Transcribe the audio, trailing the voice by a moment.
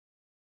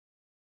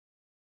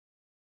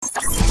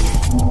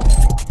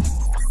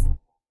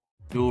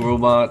Dual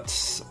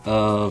robots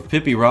of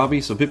Pippi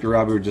Robbie. So Pippi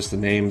Robbie were just the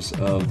names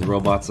of the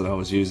robots that I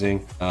was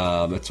using.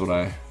 That's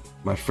what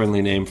my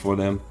friendly name for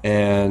them.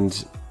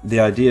 And the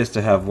idea is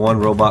to have one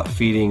robot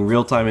feeding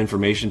real-time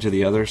information to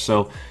the other.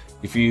 So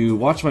if you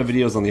watch my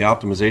videos on the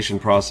optimization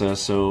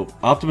process, so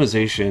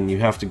optimization, you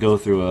have to go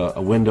through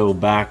a window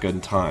back in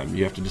time.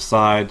 You have to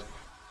decide,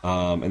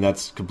 and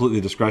that's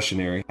completely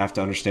discretionary. You have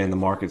to understand the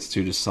markets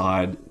to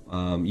decide.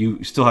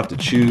 You still have to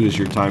choose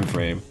your time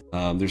frame.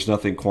 There's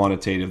nothing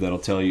quantitative that'll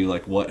tell you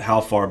like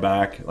how far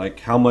back, like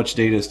how much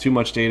data is too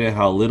much data,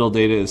 how little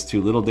data is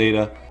too little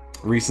data.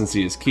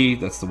 Recency is key.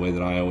 That's the way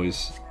that I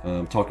always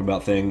talk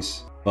about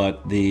things.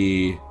 But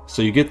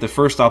so you get the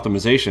first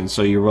optimization,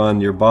 so you run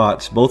your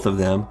bots, both of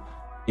them,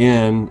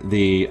 in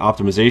the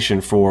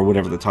optimization for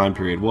whatever the time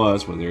period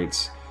was, whether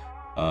it's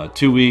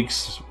 2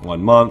 weeks,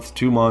 1 month,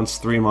 2 months,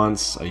 3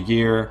 months, a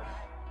year,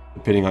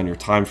 depending on your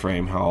time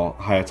frame, how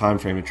high a time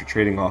frame that you're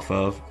trading off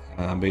of,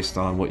 based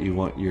on what you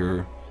want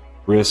your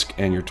risk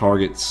and your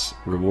target's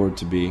reward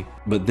to be.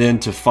 But then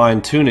to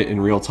fine tune it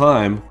in real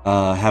time,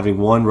 having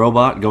one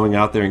robot going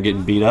out there and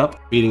getting beat up,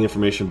 feeding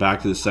information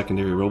back to the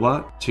secondary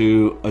robot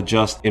to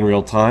adjust in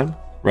real time,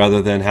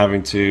 rather than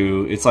having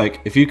to, it's like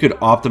if you could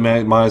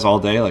optimize all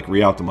day, like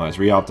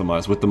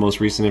re-optimize with the most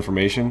recent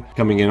information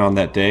coming in on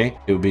that day,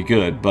 it would be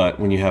good. But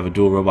when you have a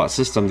dual robot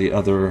system, the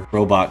other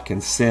robot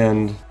can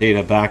send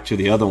data back to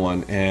the other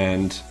one,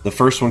 and the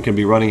first one can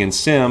be running in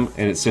sim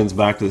and it sends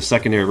back to the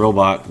secondary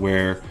robot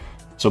where,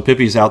 so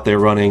Pippi's out there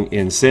running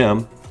in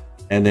sim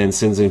and then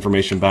sends the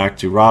information back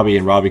to Robbie,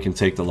 and Robbie can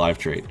take the live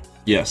trade.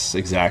 Yes,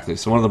 exactly.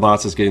 So one of the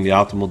bots is getting the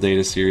optimal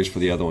data series for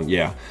the other one.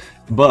 Yeah.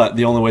 But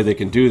the only way they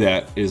can do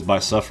that is by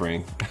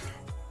suffering,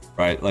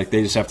 right? Like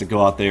they just have to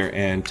go out there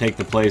and take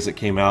the plays that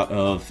came out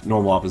of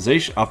normal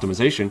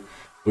optimization,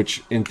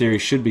 which in theory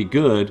should be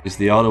good, is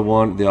the auto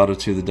 1, the auto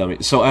 2, the dummy.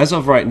 So as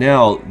of right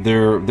now,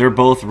 they're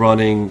both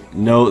running.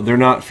 No, they're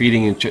not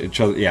feeding each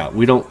other. Yeah,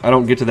 I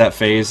don't get to that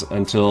phase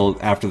until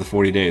after the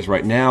 40 days.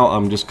 Right now,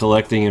 I'm just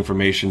collecting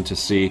information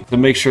to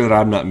make sure that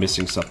I'm not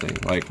missing something.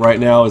 Like right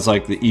now is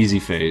like the easy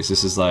phase.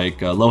 This is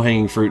like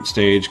low-hanging fruit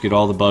stage. Get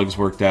all the bugs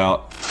worked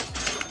out,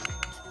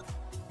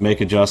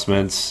 make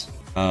adjustments,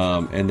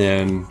 and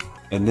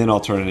then I'll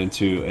turn it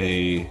into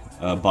a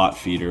bot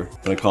feeder.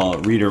 I call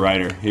it reader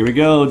writer. Here we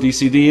go,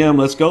 DCDM,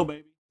 let's go,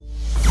 baby.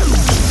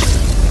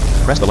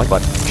 Press the like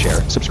button,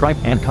 share, subscribe,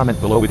 and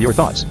comment below with your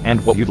thoughts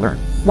and what you've learned.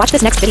 Watch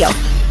this next video.